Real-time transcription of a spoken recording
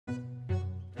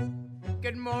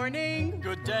Good morning.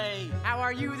 Good day. How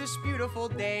are you this beautiful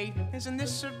day? Isn't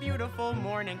this a beautiful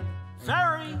morning?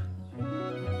 Very.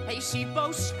 Hey,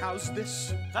 Seaboss, how's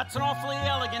this? That's an awfully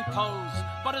elegant pose,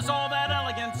 but is all that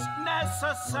elegance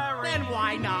necessary? Then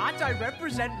why not? I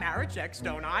represent Marichex,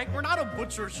 don't I? We're not a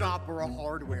butcher shop or a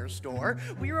hardware store.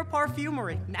 We're a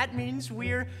perfumery. That means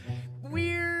we're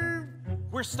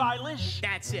stylish.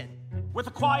 That's it. With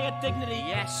a quiet dignity.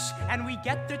 Yes, and we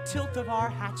get the tilt of our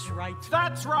hats right.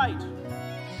 That's right.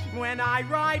 When I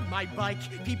ride my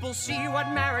bike, people see what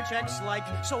Marichex like,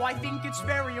 so I think it's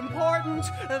very important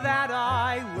that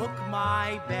I look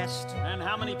my best. And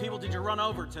how many people did you run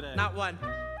over today? Not one.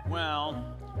 Well,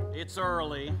 it's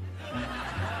early.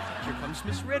 Here comes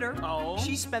Miss Ritter. Oh?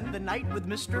 She spent the night with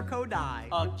Mr. Kodai.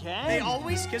 Again? They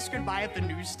always kiss goodbye at the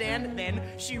newsstand, then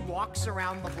she walks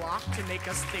around the block to make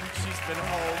us think she's been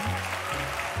home.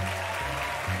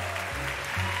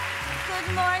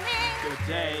 Good morning. Good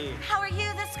day. How are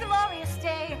you this glorious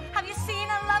day? Have you seen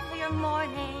a lovelier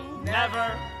morning?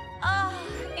 Never. Oh,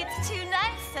 it's too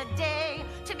nice a day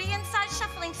to be inside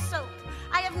shuffling soap.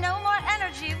 I have no more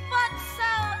energy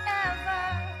whatsoever.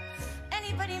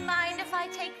 Anybody mind if I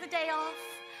take the day off?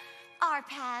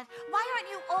 Arpad, why aren't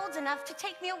you old enough to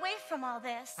take me away from all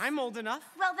this? I'm old enough.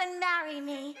 Well, then marry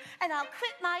me, and I'll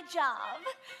quit my job.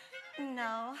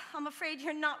 No, I'm afraid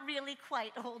you're not really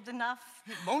quite old enough.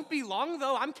 It won't be long,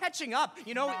 though. I'm catching up.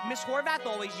 You know, Miss Horvath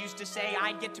always used to say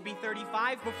I'd get to be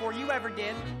 35 before you ever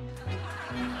did.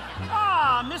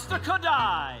 Ah, Mr.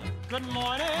 Kodai. Good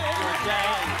morning. Good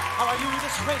day. How are you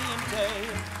this radiant day?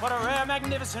 What a rare,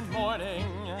 magnificent morning.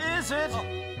 Is it? Oh.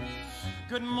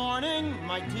 Good morning,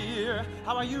 my dear.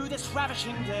 How are you this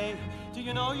ravishing day? Do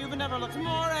you know you've never looked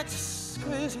more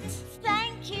exquisite?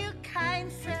 Thank you,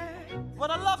 kind sir. What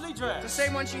a lovely dress. The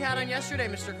same one she had on yesterday,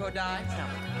 Mr. Kodai.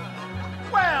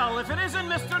 Well, if it isn't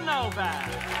Mr. Novak.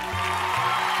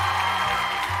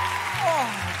 Oh,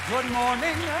 good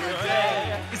morning. Good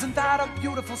day. Isn't that a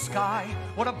beautiful sky?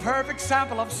 What a perfect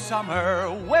sample of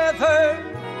summer weather.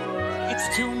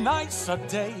 It's too nice a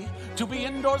day to be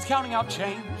indoors counting out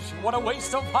change. What a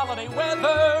waste of holiday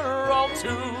weather all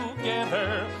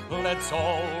together. Let's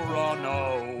all run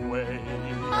away.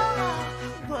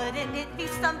 Oh, wouldn't it be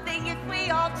something if we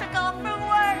all took off from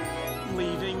work?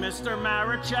 Leaving Mr.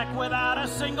 Maricheck without a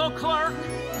single clerk.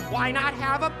 Why not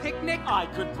have a picnic? I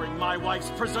could bring my wife's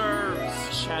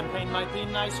preserves. Champagne might be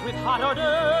nice with hot hors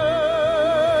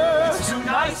d'oeuvres. It's too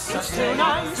nice, It's too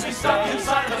nice. Be stuck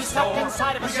inside of a store.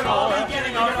 We could all be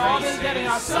getting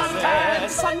our suntan.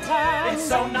 Suntan. It's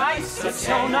so nice. It's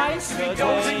so nice to be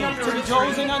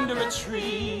dozing under a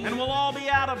tree. And we'll all be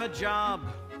out of a job.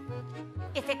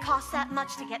 If it costs that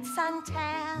much to get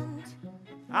suntanned.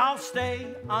 I'll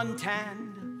stay untanned.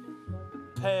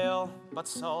 Pale but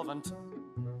solvent.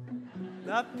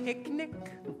 The picnic.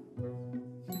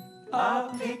 A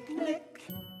picnic.